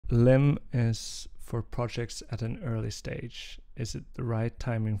LIM is for projects at an early stage. Is it the right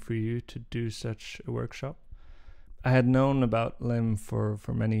timing for you to do such a workshop? I had known about LIM for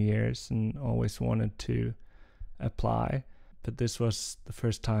many years and always wanted to apply, but this was the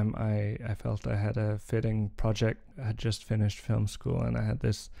first time I felt I had a fitting project. I had just finished film school and I had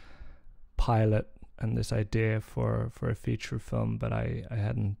this pilot and this idea for a feature film, but I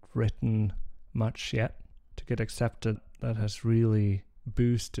hadn't written much yet to get accepted. That has really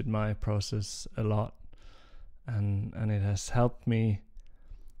boosted my process a lot, and it has helped me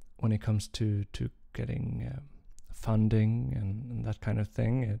when it comes to getting funding and that kind of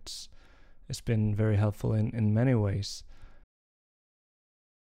thing. It's been very helpful in many ways.